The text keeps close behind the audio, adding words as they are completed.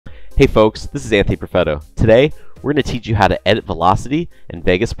Hey folks, this is Anthony Perfetto. Today, we're going to teach you how to edit velocity in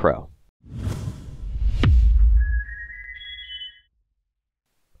Vegas Pro.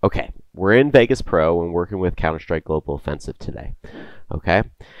 Okay, we're in Vegas Pro and working with Counter-Strike Global Offensive today. Okay,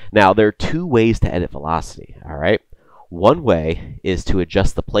 now there are two ways to edit velocity, alright? One way is to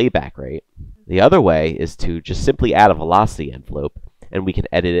adjust the playback rate. The other way is to just simply add a velocity envelope and we can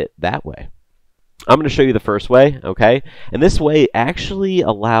edit it that way. I'm going to show you the first way, okay? And this way actually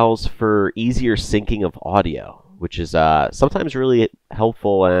allows for easier syncing of audio, which is sometimes really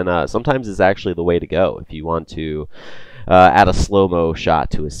helpful and sometimes is actually the way to go if you want to add a slow-mo shot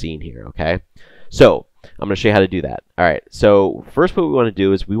to a scene here, okay? So I'm going to show you how to do that. All right, so first what we want to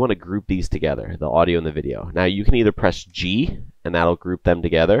do is we want to group these together, the audio and the video. Now you can either press G and that'll group them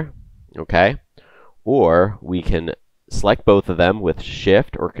together, okay? Or we can select both of them with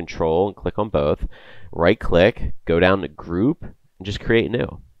Shift or Control and click on both. Right click, go down to Group, and just create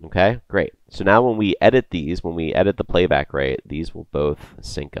new. Okay, great. So now when we edit these, when we edit the playback rate, these will both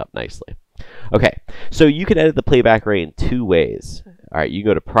sync up nicely. Okay, so you can edit the playback rate in two ways. All right, you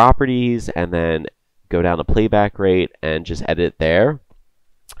go to Properties and then go down to Playback Rate and just edit there.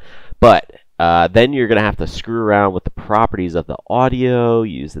 But then you're going to have to screw around with the properties of the audio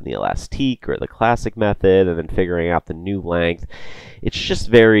using the elastique or the classic method and then figuring out the new length. It's just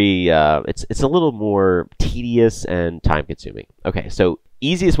very, it's a little more tedious and time consuming. Okay, so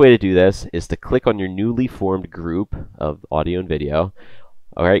easiest way to do this is to click on your newly formed group of audio and video.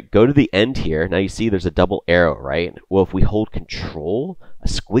 All right, go to the end here. Now you see there's a double arrow, right? Well, if we hold Control, a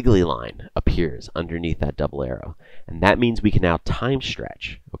squiggly line appears underneath that double arrow. And that means we can now time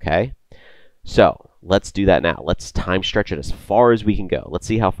stretch, okay? So let's do that now. Let's time stretch it as far as we can go. Let's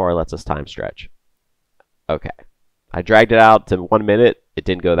see how far it lets us time stretch. Okay, I dragged it out to 1 minute. It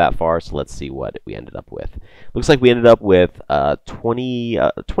didn't go that far, so let's see what we ended up with. Looks like we ended up with a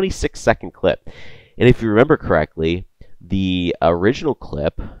 26-second clip. And if you remember correctly, the original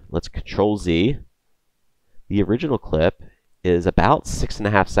clip, let's Control Z, the original clip is about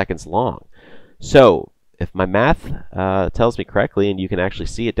 6.5 seconds long. So if my math tells me correctly, and you can actually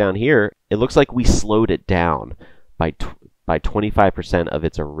see it down here, it looks like we slowed it down by 25% of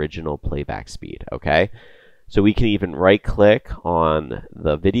its original playback speed, okay? So we can even right-click on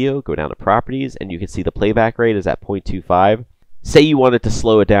the video, go down to Properties, and you can see the playback rate is at 0.25. Say you wanted to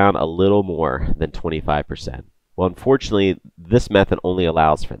slow it down a little more than 25%. Well, unfortunately, this method only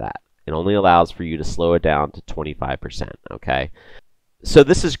allows for that. It only allows for you to slow it down to 25%, okay? So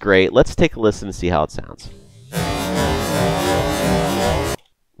this is great. Let's take a listen and see how it sounds.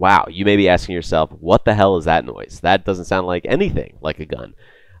 Wow, you may be asking yourself, what the hell is that noise? That doesn't sound like anything like a gun.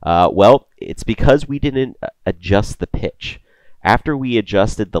 Well, it's because we didn't adjust the pitch. After we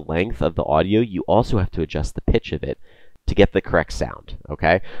adjusted the length of the audio, you also have to adjust the pitch of it to get the correct sound,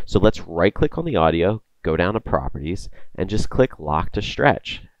 okay? So let's right-click on the audio, go down to Properties, and just click Lock to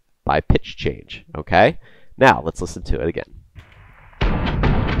Stretch by Pitch Change, okay? Now, let's listen to it again.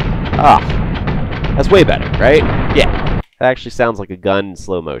 Ah, that's way better, right? Yeah, that actually sounds like a gun in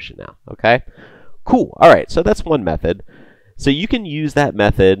slow motion now, okay? Cool, all right, so that's one method. So you can use that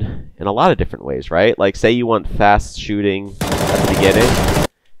method in a lot of different ways, right? Like say you want fast shooting at the beginning,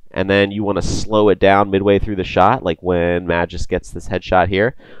 and then you want to slow it down midway through the shot, like when Magis gets this headshot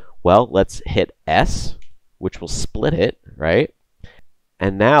here. Well, let's hit S, which will split it, right?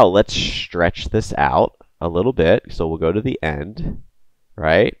 And now let's stretch this out a little bit. So we'll go to the end,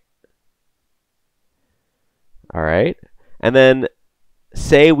 right? All right. And then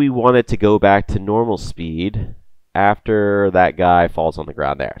say we wanted to go back to normal speed after that guy falls on the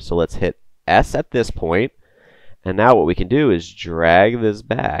ground there. So let's hit S at this point. And now what we can do is drag this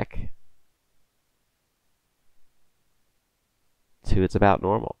back to it's about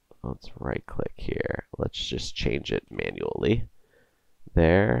normal. Let's right click here. Let's just change it manually.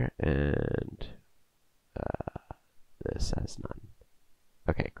 There, and this has none.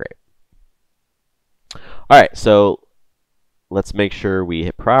 Okay, great. All right, so let's make sure we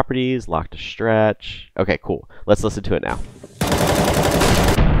hit Properties, Lock to Stretch. Okay, cool. Let's listen to it now.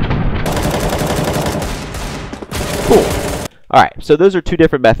 Cool. All right, so those are two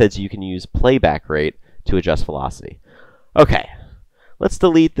different methods you can use playback rate to adjust velocity. Okay, let's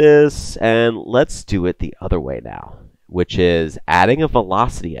delete this and let's do it the other way now, which is adding a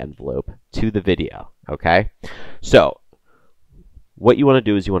velocity envelope to the video, okay? So what you want to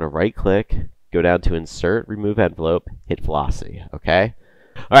do is you want to right-click, go down to Insert, Remove Envelope, hit Velocity, okay?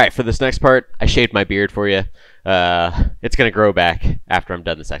 All right, for this next part, I shaved my beard for you. It's going to grow back after I'm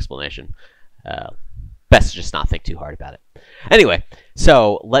done this explanation. Best to just not think too hard about it. Anyway,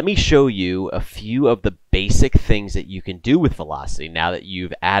 so let me show you a few of the basic things that you can do with velocity now that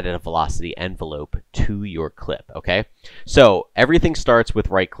you've added a velocity envelope to your clip, okay? So everything starts with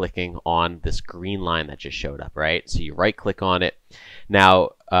right-clicking on this green line that just showed up, right? So you right-click on it.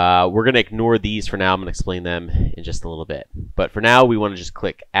 Now, we're going to ignore these for now. I'm going to explain them in just a little bit. But for now, we want to just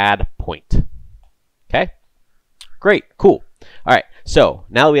click Add Point, okay? Great, cool. All right, so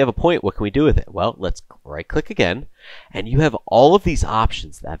now that we have a point, what can we do with it? Well, let's right-click again, and you have all of these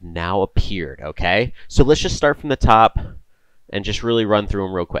options that have now appeared, okay? So let's just start from the top and just really run through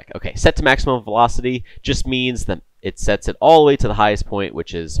them real quick. Okay, set to maximum velocity just means that it sets it all the way to the highest point,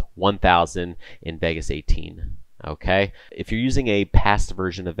 which is 1,000 in Vegas 18. Okay, if you're using a past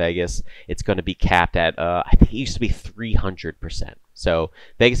version of Vegas, it's going to be capped at, I think it used to be 300%. So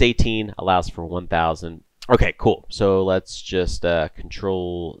Vegas 18 allows for 1,000. Okay, cool. So let's just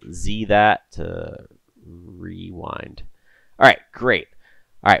Control Z that to rewind. All right, great.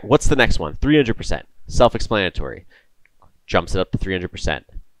 All right, what's the next one? 300%. Self-explanatory. Jumps it up to 300%.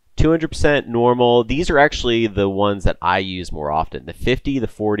 200% normal. These are actually the ones that I use more often. The 50, the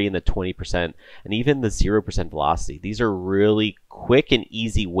 40, and the 20%, and even the 0% velocity. These are really quick and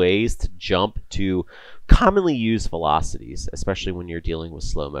easy ways to jump to commonly used velocities, especially when you're dealing with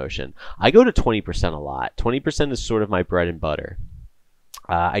slow motion. I go to 20% a lot. 20% is sort of my bread and butter.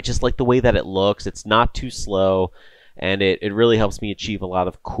 I just like the way that it looks. It's not too slow, and it really helps me achieve a lot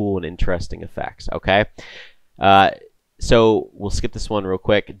of cool and interesting effects, okay? So we'll skip this one real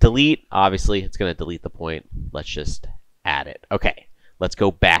quick. Delete, obviously, it's going to delete the point. Let's just add it. Okay, let's go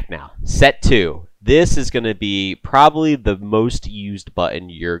back now. Set to. This is going to be probably the most used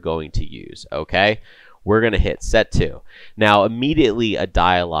button you're going to use, okay? We're going to hit set to. Now, immediately a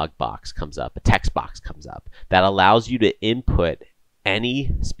dialog box comes up, a text box comes up that allows you to input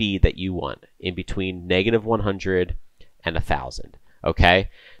any speed that you want in between -100 and 1,000. Okay,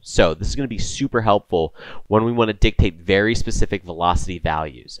 so this is going to be super helpful when we want to dictate very specific velocity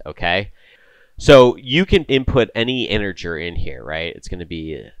values, okay? So you can input any integer in here, right? It's going to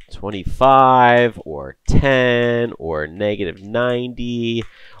be 25 or 10 or -90.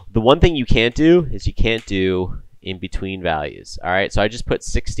 The one thing you can't do is you can't do in between values, all right? So I just put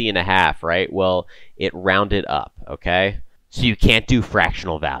 60.5, right? Well, it rounded up, okay? So you can't do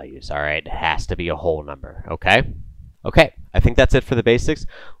fractional values, all right? It has to be a whole number, okay? Okay, I think that's it for the basics.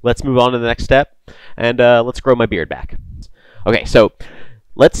 Let's move on to the next step, and let's grow my beard back. Okay, so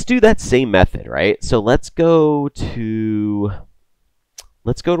let's do that same method, right? So let's go to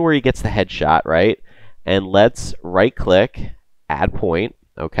where he gets the headshot, right? And let's right-click, add point,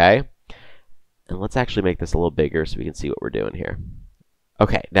 okay? And let's actually make this a little bigger so we can see what we're doing here.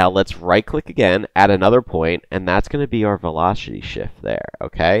 Okay, now let's right-click again, add another point, and that's going to be our velocity shift there,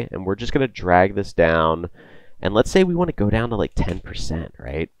 okay? And we're just going to drag this down. And let's say we want to go down to like 10%,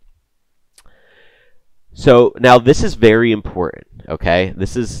 right? So now this is very important, okay?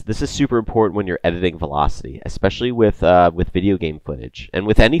 This is super important when you're editing velocity, especially with video game footage and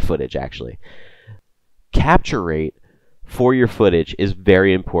with any footage actually. Capture rate for your footage is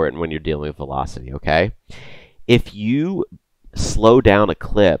very important when you're dealing with velocity, okay? If you slow down a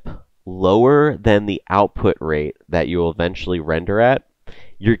clip lower than the output rate that you will eventually render at,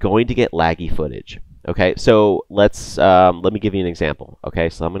 you're going to get laggy footage. Okay, so let me give you an example. Okay,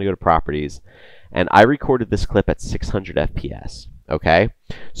 so I'm going to go to properties, and I recorded this clip at 600 FPS. Okay,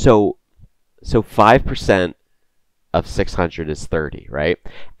 so 5% of 600 is 30, right?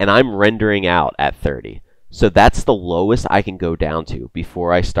 And I'm rendering out at 30. So that's the lowest I can go down to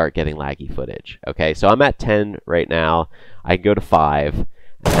before I start getting laggy footage. Okay, so I'm at 10 right now. I can go to 5, and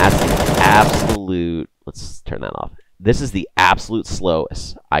that's the absolute. Let's turn that off. This is the absolute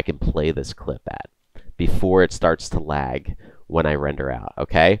slowest I can play this clip at before it starts to lag when I render out,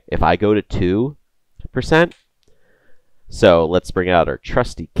 okay? If I go to 2%, so let's bring out our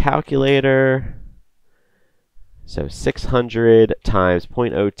trusty calculator. So 600 times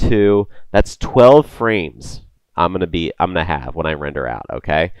 0.02, that's 12 frames I'm gonna have when I render out,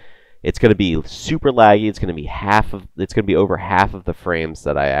 okay? It's gonna be super laggy. It's gonna be over half of the frames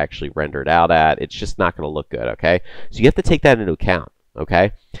that I actually rendered out at. It's just not gonna look good, okay? So you have to take that into account,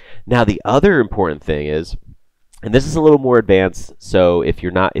 okay? Now the other important thing is, and this is a little more advanced, so if you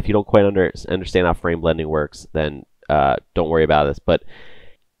don't quite understand how frame blending works, then don't worry about this. But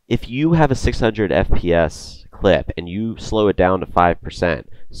if you have a 600 FPS clip and you slow it down to 5%,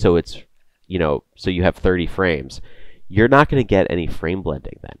 so it's so you have 30 frames, you're not going to get any frame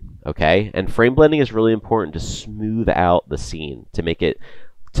blending then, okay? And frame blending is really important to smooth out the scene, to make it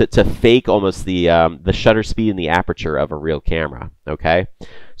to fake almost the shutter speed and the aperture of a real camera, okay?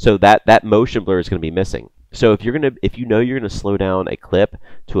 So that motion blur is going to be missing. So if you know you're gonna slow down a clip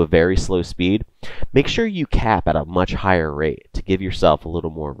to a very slow speed, make sure you cap at a much higher rate to give yourself a little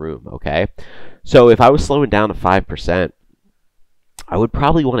more room, okay? So if I was slowing down to 5%, I would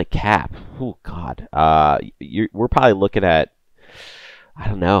probably want to cap. Oh God, we're probably looking at, I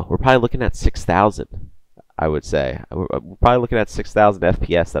don't know, we're probably looking at 6,000. I would say we're probably looking at 6,000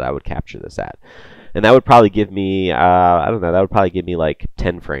 FPS that I would capture this at. And that would probably give me, I don't know, that would probably give me like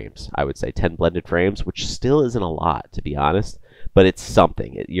 10 frames. I would say 10 blended frames, which still isn't a lot, to be honest. But it's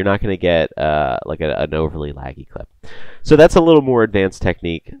something. You're not going to get like an overly laggy clip. So that's a little more advanced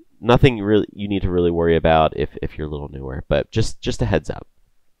technique. Nothing really you need to really worry about if you're a little newer, but just a heads up.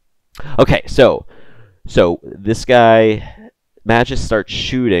 Okay, so this guy, Magis starts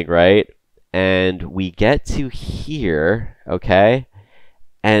shooting, right? And we get to here, okay?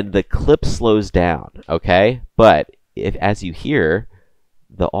 And the clip slows down, okay? But as you hear,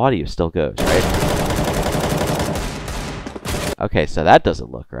 the audio still goes, right? Okay, so that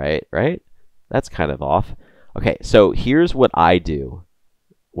doesn't look right, right? That's kind of off. Okay, so here's what I do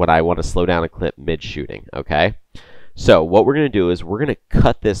when I want to slow down a clip mid-shooting, okay? So what we're going to do is we're going to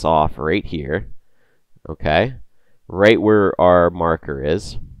cut this off right here, okay? Right where our marker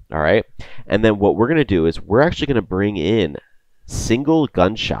is, all right? And then what we're going to do is we're actually going to bring in single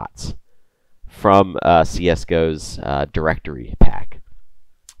gunshots from CSGO's directory pack.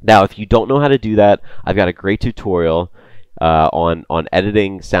 Now, if you don't know how to do that, I've got a great tutorial on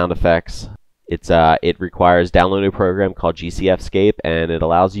editing sound effects. It requires downloading a program called GCFscape, and it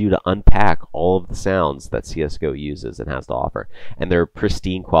allows you to unpack all of the sounds that CSGO uses and has to offer, and they're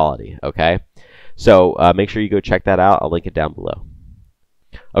pristine quality. Okay, so make sure you go check that out. I'll link it down below.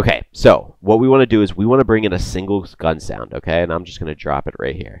 Okay, so what we want to do is we want to bring in a single gun sound, okay? And I'm just going to drop it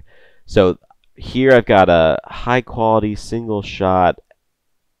right here. So here I've got a high quality single shot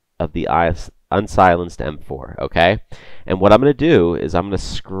of the unsilenced M4, okay? And what I'm going to do is I'm going to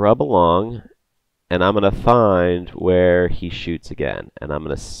scrub along and I'm going to find where he shoots again, and I'm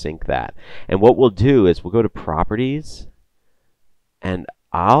going to sync that. And what we'll do is we'll go to properties and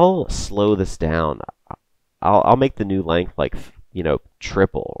I'll slow this down. I'll make the new length like, you know,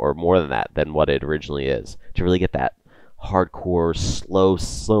 triple or more than that than what it originally is to really get that hardcore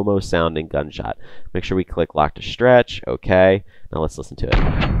slow-mo sounding gunshot. Make sure we click lock to stretch. Okay, now let's listen to it.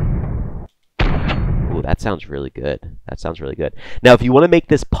 Ooh, that sounds really good. That sounds really good. Now if you want to make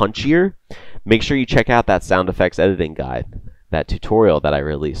this punchier, make sure you check out that sound effects editing guide, that tutorial that I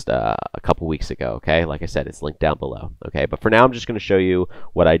released a couple weeks ago. Okay, like I said, it's linked down below. Okay, but for now I'm just going to show you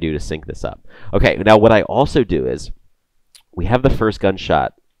what I do to sync this up. Okay, now what I also do is we have the first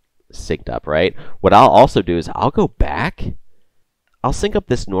gunshot synced up, right? What I'll also do is I'll go back. I'll sync up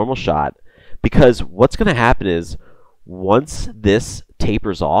this normal shot, because what's going to happen is once this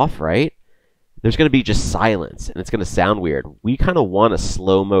tapers off, right, there's going to be just silence, and it's going to sound weird. We kind of want a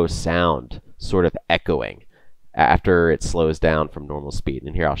slow-mo sound sort of echoing after it slows down from normal speed.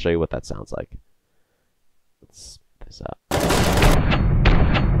 And here, I'll show you what that sounds like. Let's put this up.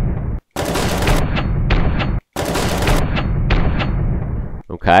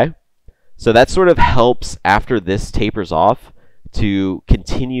 Okay, so that sort of helps after this tapers off to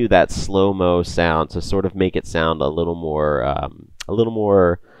continue that slow-mo sound to sort of make it sound a little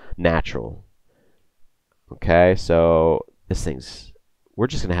more natural. Okay, so this thing's, we're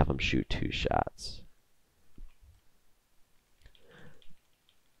just gonna have him shoot 2 shots.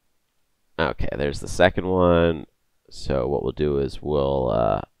 Okay, there's the second one. So what we'll do is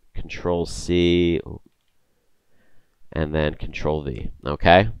we'll Control C. And then Control V,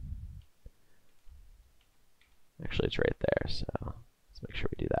 okay? Actually, it's right there, so let's make sure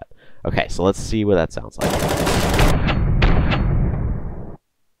we do that. Okay, so let's see what that sounds like.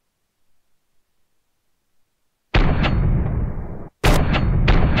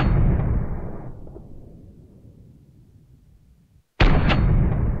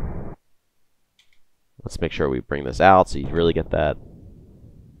 Let's make sure we bring this out so you really get that.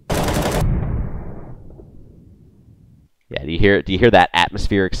 Yeah, do you hear that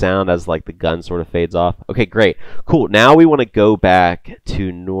atmospheric sound as like the gun sort of fades off? Okay, great. Cool. Now we want to go back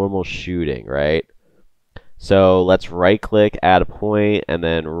to normal shooting, right? So let's right click, add a point, and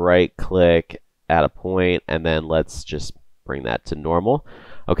then right click, add a point, and then let's just bring that to normal.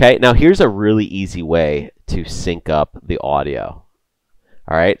 Okay, now here's a really easy way to sync up the audio.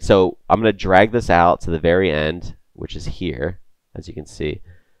 All right, so I'm going to drag this out to the very end, which is here, as you can see.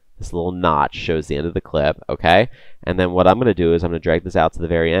 This little notch shows the end of the clip, okay? And then what I'm going to do is I'm going to drag this out to the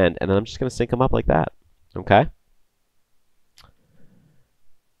very end, and then I'm just going to sync them up like that, okay?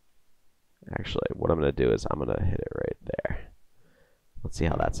 Actually, what I'm going to do is I'm going to hit it right there. Let's see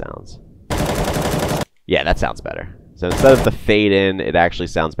how that sounds. Yeah, that sounds better. So instead of the fade in, it actually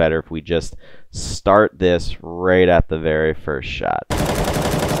sounds better if we just start this right at the very first shot.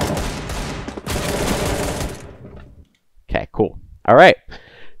 Okay, cool. All right.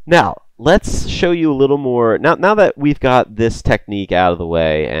 Now, let's show you a little more. Now that we've got this technique out of the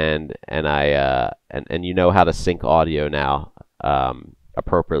way and you know how to sync audio now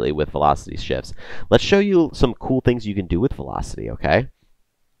appropriately with velocity shifts, let's show you some cool things you can do with velocity, okay?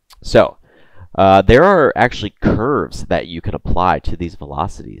 So, there are actually curves that you can apply to these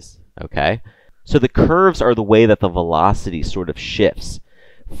velocities, okay? So the curves are the way that the velocity sort of shifts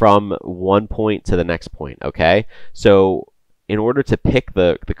from one point to the next point, okay? So in order to pick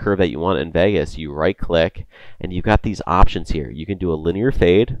the curve that you want in Vegas, you right-click, and you've got these options here. You can do a linear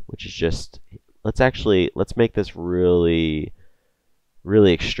fade, which is just, let's make this really,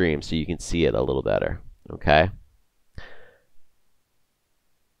 really extreme so you can see it a little better, okay?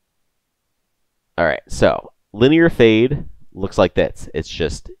 All right, so linear fade looks like this. It's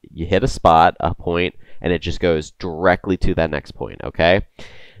just you hit a spot, a point, and it just goes directly to that next point, okay?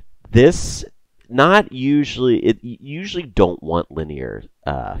 This not usually, you usually don't want linear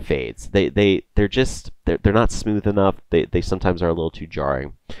fades. They're not smooth enough. They sometimes are a little too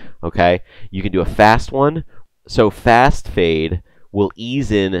jarring, okay? You can do a fast one. So fast fade will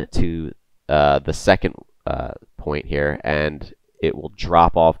ease in to the second point here, and it will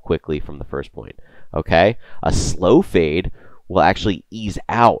drop off quickly from the first point, okay? A slow fade will actually ease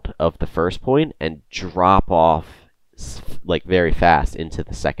out of the first point and drop off like very fast into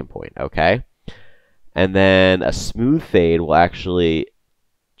the second point, okay? And then a smooth fade will actually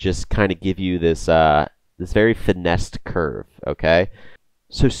just kind of give you this this very finessed curve, okay?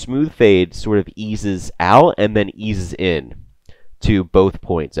 So smooth fade sort of eases out and then eases in to both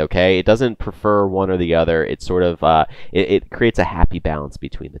points, okay? It doesn't prefer one or the other. It sort of it creates a happy balance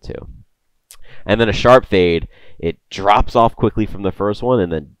between the two. And then a sharp fade, it drops off quickly from the first one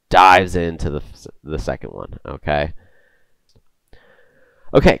and then dives into the second one, okay?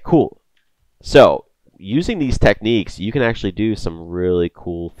 Okay, cool. So using these techniques, you can actually do some really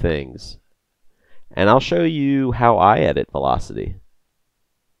cool things. And I'll show you how I edit velocity.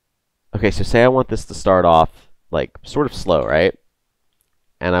 Okay, so say I want this to start off like sort of slow, right?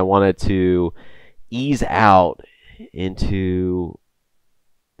 And I wanted to ease out into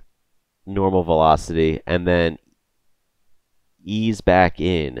normal velocity and then ease back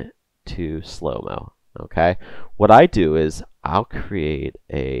in to slow-mo, okay? What I do is I'll create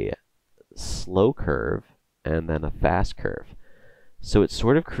a slow curve and then a fast curve. So it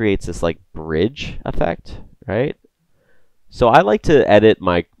sort of creates this like bridge effect, right? So I like to edit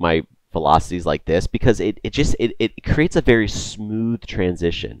my velocities like this because it creates a very smooth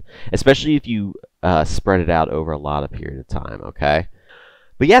transition, especially if you spread it out over a lot of period of time, okay?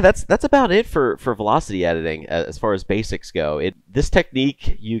 But yeah, that's about it for velocity editing as far as basics go. This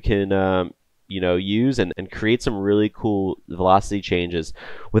technique you can use and create some really cool velocity changes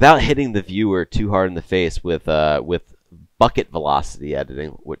without hitting the viewer too hard in the face with bucket velocity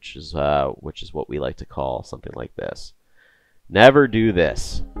editing, which is what we like to call something like this. Never do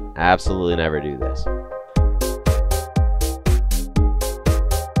this. Absolutely never do this.